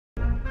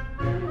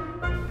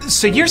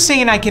So you're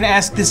saying I can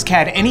ask this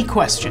cat any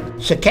question?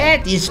 The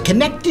cat is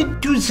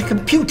connected to the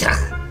computer.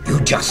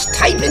 You just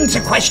type in the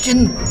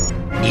question,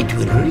 it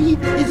will read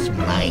his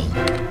mind.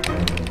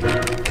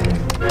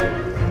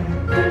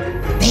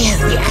 There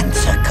the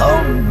answer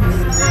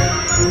comes.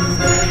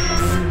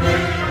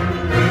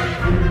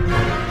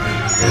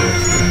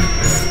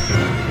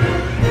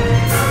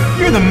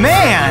 You're the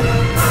man!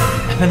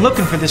 I've been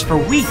looking for this for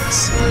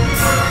weeks.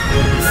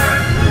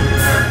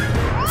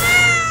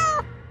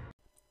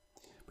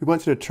 We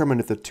want to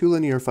determine if the two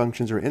linear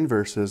functions are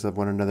inverses of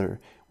one another.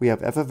 We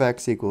have f of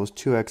x equals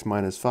 2x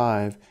minus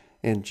 5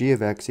 and g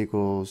of x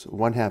equals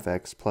 1/2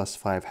 x plus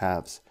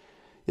 5/2.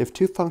 If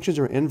two functions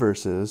are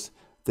inverses,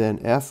 then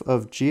f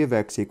of g of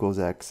x equals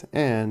x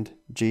and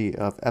g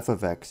of f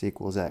of x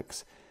equals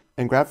x.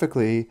 And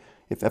graphically,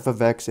 if f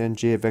of x and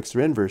g of x are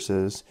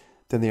inverses,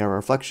 then they are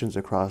reflections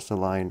across the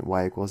line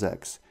y equals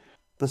x.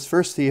 Let's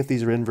first see if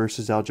these are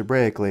inverses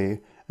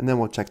algebraically, and then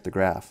we'll check the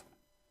graph.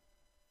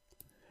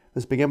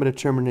 Let's begin by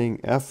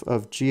determining f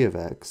of g of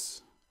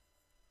x.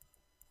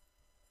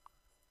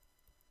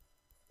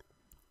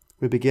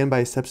 We begin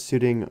by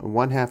substituting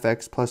 1/2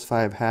 x plus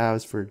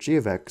 5/2 for g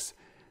of x,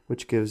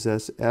 which gives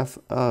us f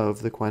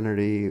of the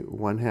quantity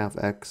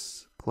 1/2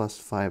 x plus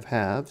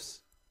 5/2.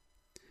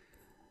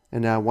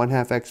 And now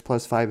 1/2 x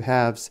plus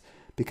 5/2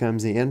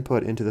 becomes the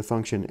input into the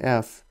function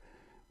f,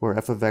 where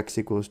f of x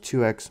equals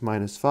 2x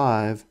minus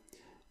 5,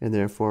 and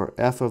therefore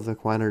f of the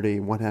quantity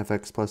 1/2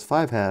 x plus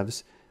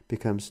 5/2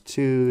 becomes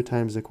 2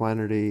 times the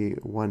quantity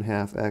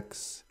 1/2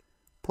 x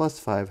plus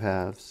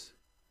 5/2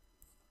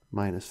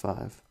 minus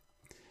 5.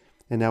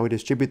 And now we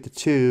distribute the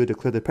 2 to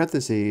clear the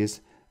parentheses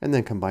and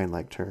then combine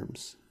like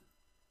terms.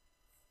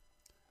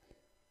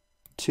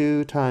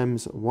 2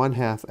 times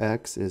 1/2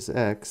 x is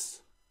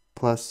x,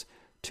 plus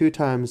 2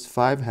 times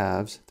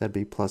 5/2, that'd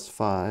be plus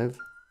 5,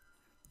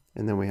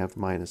 and then we have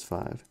minus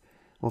 5.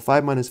 Well,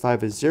 5 minus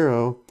 5 is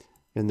 0,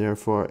 and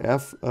therefore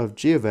f of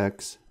g of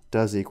x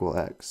does equal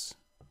x.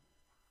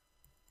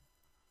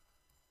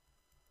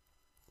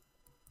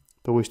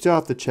 But we still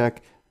have to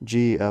check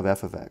g of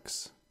f of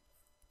x.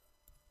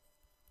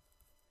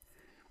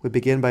 We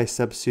begin by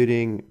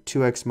substituting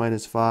 2x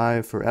minus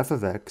 5 for f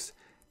of x,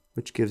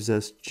 which gives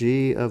us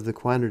g of the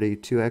quantity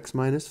 2x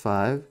minus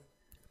 5.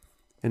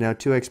 And now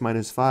 2x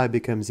minus 5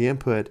 becomes the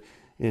input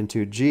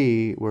into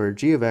g, where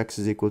g of x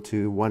is equal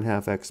to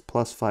 1/2 x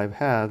plus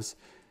 5/2,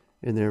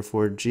 and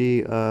therefore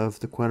g of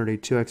the quantity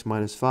 2x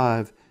minus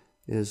 5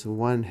 is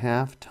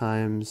 1/2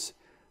 times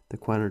the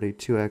quantity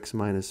 2x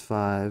minus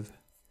 5,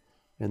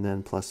 and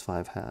then plus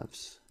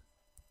 5/2.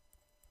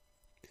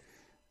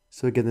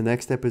 So again, the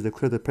next step is to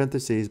clear the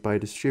parentheses by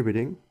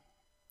distributing.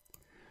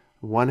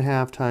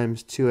 1/2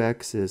 times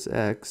 2x is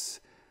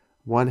x.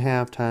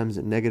 1/2 times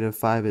negative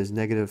 5 is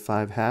negative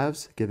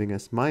 5/2, giving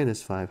us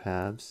minus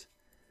 5/2.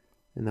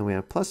 And then we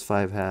have plus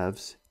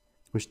 5/2,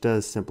 which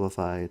does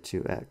simplify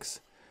to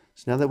x.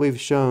 So now that we've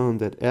shown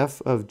that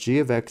f of g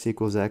of x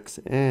equals x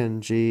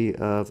and g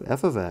of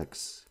f of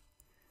x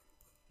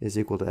is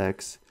equal to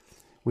x,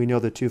 we know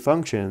the two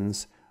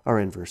functions are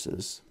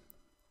inverses.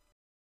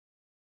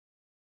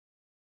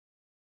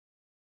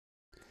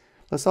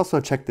 Let's also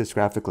check this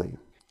graphically.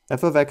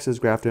 F of x is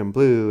graphed in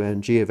blue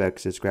and g of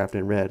x is graphed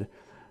in red.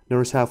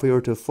 Notice how if we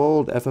were to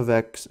fold f of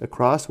x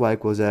across y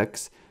equals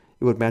x,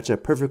 it would match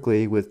up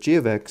perfectly with g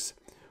of x,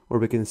 or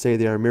we can say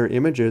they are mirror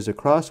images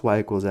across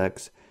y equals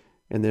x,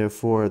 and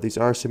therefore these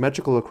are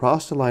symmetrical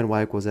across the line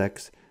y equals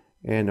x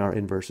and are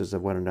inverses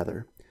of one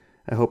another.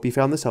 I hope you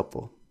found this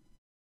helpful.